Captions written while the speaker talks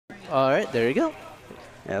All right, there you go.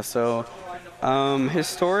 Yeah, so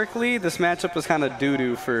historically, this matchup was kind of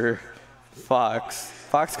doo-doo for Fox.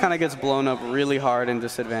 Fox kind of gets blown up really hard in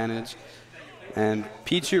disadvantage. And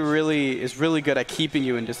Pichu is really good at keeping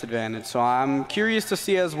you in disadvantage. So I'm curious to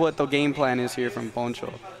see what the game plan is here from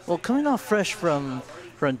Poncho. Well, coming off fresh from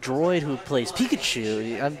a droid who plays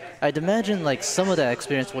Pikachu, I'd imagine like some of that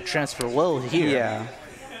experience will transfer well here. Yeah.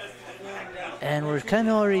 And we're kind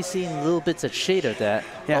of already seeing little bits of shade of that.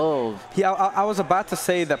 Yeah. Oh. Yeah, I was about to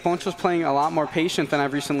say that Poncho's playing a lot more patient than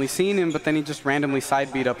I've recently seen him, but then he just randomly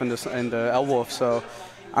side beat up into Elwolf. So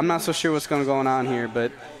I'm not so sure what's going on here,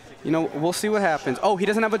 but you know, we'll see what happens. Oh, he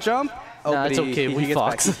doesn't have a jump? Oh, nah, it's okay. We gets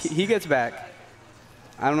Fox. Back. He gets back.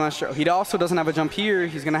 I'm not sure. He also doesn't have a jump here.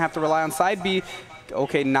 He's going to have to rely on side B.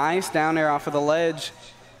 Okay, nice down air off of the ledge.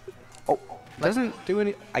 Oh, doesn't do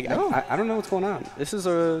any. I don't know what's going on. This is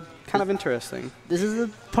kind of interesting. This is a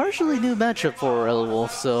partially new matchup for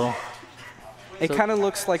Elwolf, so. It kind of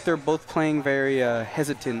looks like they're both playing very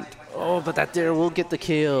hesitant. Oh, but that there will get the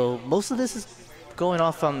KO. Most of this is going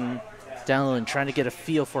off on download and trying to get a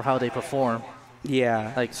feel for how they perform.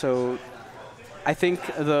 Yeah, like so. I think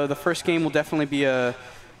the first game will definitely be a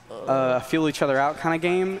feel each other out kind of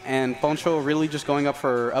game, and Poncho really just going up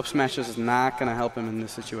for up smashes is not going to help him in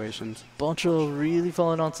this situations. Poncho really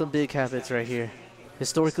falling on some big habits right here.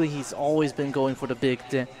 Historically, he's always been going for the big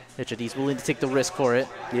damage, and he's willing to take the risk for it.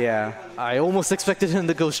 Yeah. I almost expected him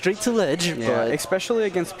to go straight to ledge, yeah, but especially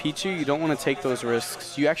against Pichu, you don't want to take those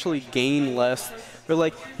risks. You actually gain less, or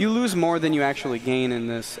like you lose more than you actually gain in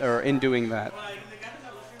this or in doing that.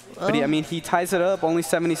 But I mean, he ties it up, only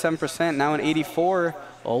 77%, now an 84.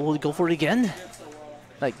 Oh, will he go for it again?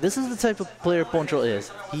 Like, this is the type of player Poncho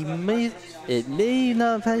is. It may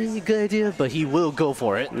not be a good idea, but he will go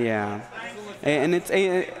for it. Yeah. And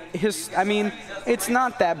I mean, it's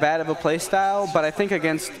not that bad of a play style, but I think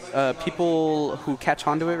against people who catch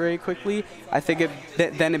onto it very quickly, I think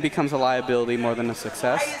then it becomes a liability more than a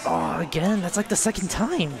success. Oh, again, that's like the second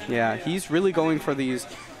time. Yeah, he's really going for these.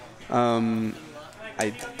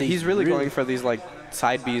 He's really going for these like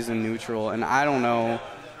side Bs in neutral, and I don't know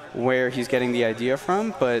where he's getting the idea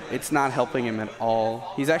from, but it's not helping him at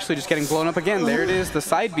all. He's actually just getting blown up again. There it is, the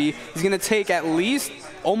side B. He's going to take at least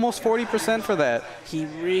almost 40% for that. He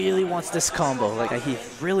really wants this combo. Like he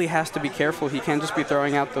really has to be careful. He can't just be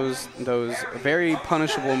throwing out those very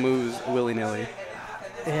punishable moves willy-nilly.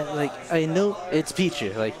 And like I know it's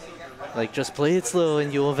Pichu. Like just play it slow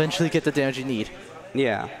and you'll eventually get the damage you need.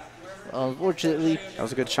 Yeah. Unfortunately, that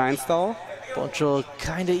was a good shine stall. Poncho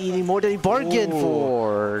kind of eating more than he bargained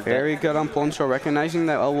for. Very good on Poncho, recognizing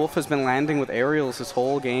that Elwolf has been landing with aerials this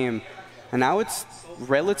whole game. And now it's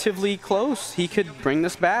relatively close. He could bring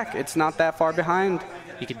this back. It's not that far behind.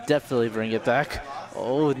 He could definitely bring it back.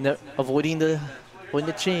 Oh, no, avoiding the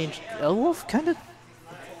change. Elwolf kind of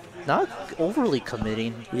not overly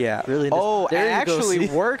committing. Yeah. Really. Oh, it actually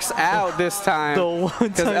works out this time.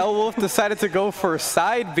 Because Elwolf decided to go for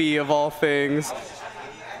side B of all things.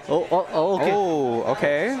 Okay. Oh,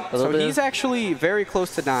 okay. So he's actually very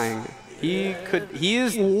close to dying. He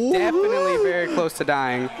is definitely very close to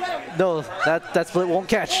dying. No, that split won't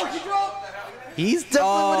catch. He's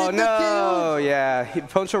definitely the kill. Yeah.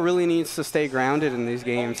 Poncho really needs to stay grounded in these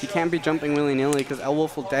games. He can't be jumping willy-nilly because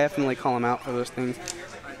Elwolf will definitely call him out for those things.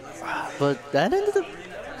 But that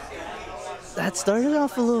started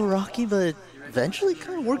off a little rocky, but eventually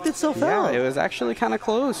kind of worked itself out. Yeah, it was actually kind of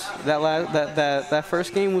close. That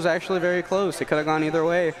first game was actually very close. It could have gone either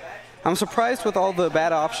way. I'm surprised with all the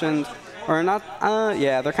bad options, or not.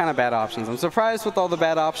 Yeah, they're kind of bad options. I'm surprised with all the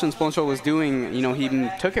bad options Poncho was doing. You know, he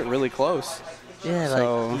took it really close. Yeah,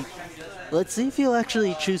 so like let's see if he'll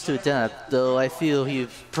actually choose to adapt. Though I feel he's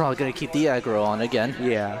probably gonna keep the aggro on again.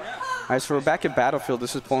 Yeah. All right, so we're back at Battlefield.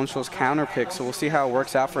 This is Poncho's counter pick, so we'll see how it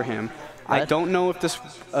works out for him. I don't know if this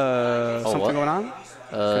something going on.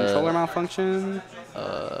 Controller malfunction.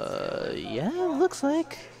 Yeah, it looks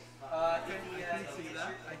like.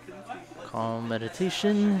 Calm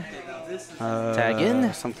meditation. Tag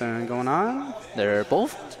in. Something going on. They're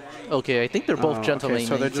both. Okay, I think they're both gentlemen.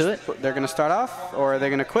 Okay, so they're going to start off, or are they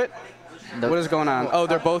going to quit? Nope. What is going on? Oh,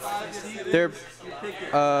 they're both.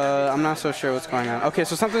 I'm not so sure what's going on. Okay,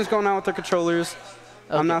 so something's going on with the controllers.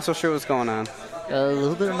 Okay. I'm not so sure what's going on. A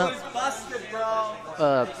little bit of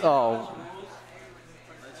oh.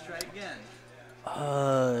 Let's try again.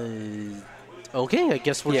 Okay, I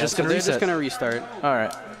guess we're just gonna reset. They're just gonna restart. All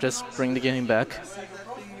right, just bring the game back.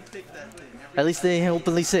 At least they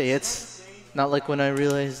openly say it's not like when I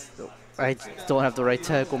realized I don't have the right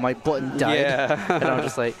tag or my button died. Yeah. And I'm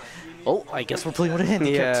just like, oh, I guess we're playing with a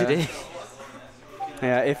handicap today.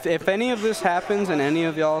 Yeah, if any of this happens in any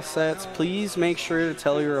of y'all sets, please make sure to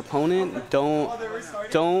tell your opponent,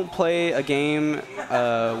 don't play a game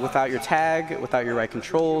without your tag, without your right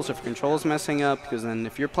controls, if your control's messing up, because then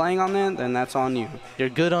if you're playing on that, then that's on you. You're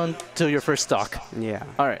good until your first stock. Yeah.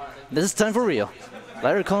 All right, this is time for real.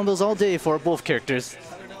 Ladder combos all day for both characters.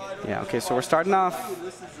 Yeah, okay, so we're starting off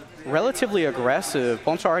relatively aggressive.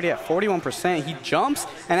 Poncholatte already at 41%. He jumps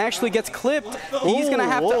and actually gets clipped. He's going to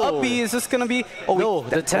have to up B. Is this going to be... Oh, no,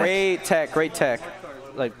 the tech. Great tech, great tech.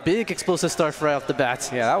 Like, big explosive start right off the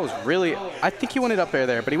bat. Yeah, that was really... I think he wanted up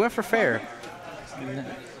there, but he went for fair.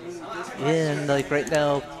 And, like, right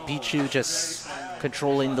now, Pichu just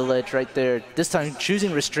controlling the ledge right there. This time,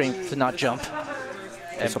 choosing restraint to not jump.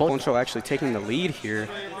 And so Poncho actually taking the lead here.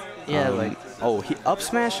 Yeah, like... Oh, he up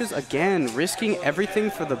smashes again, risking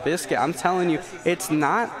everything for the biscuit. I'm telling you, it's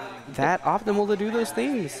not that optimal to do those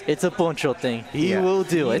things. It's a Poncho thing. He will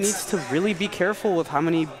do it. He needs to really be careful with how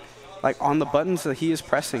many, like, on the buttons that he is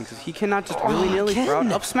pressing, because he cannot just willy-nilly throw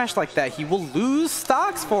out up smash like that. He will lose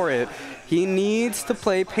stocks for it. He needs to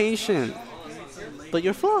play patient. But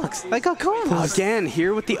you're Fox. I got combos. Again,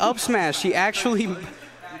 here with the up smash, he actually...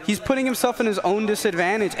 He's putting himself in his own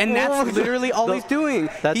disadvantage, and that's literally all he's doing.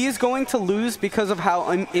 He is going to lose because of how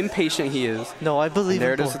impatient he is. No, I believe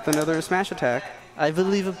there it is with another smash attack. I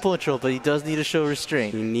believe in Poncho, but he does need to show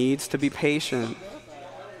restraint. He needs to be patient.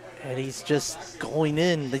 And he's just going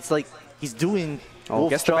in. It's like he's doing... Oh,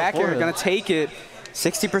 gets the back air, gonna take it.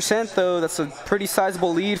 60% though, that's a pretty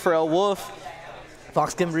sizable lead for El Wolf.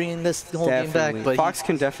 Fox can bring this whole game back, but Fox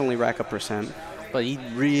can definitely rack up percent. But he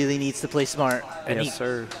really needs to play smart. And yes,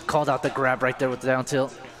 sir. Called out the grab right there with the down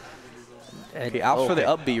tilt. And he out for the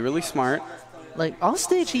up B, really smart. Like, off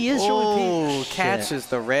stage, he is showing catches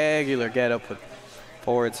the regular get up with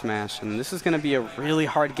forward smash. And this is going to be a really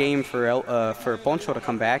hard game for Poncho to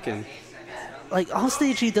come back in. Like, off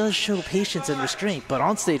stage, he does show patience and restraint. But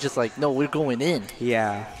on stage, it's like, no, we're going in.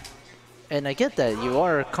 Yeah. And I get that. You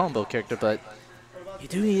are a combo character, but... You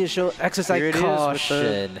do need to show exercise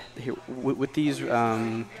caution. With these, these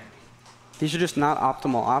are just not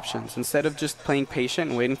optimal options. Instead of just playing patient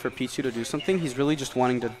and waiting for Pichu to do something, he's really just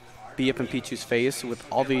wanting to be up in Pichu's face with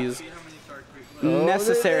all these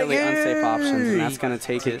necessarily unsafe options, and that's going to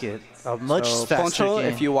take it. A much faster Poncho,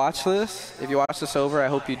 game. if you watch this over, I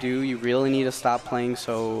hope you do. You really need to stop playing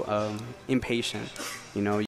so impatient. You know.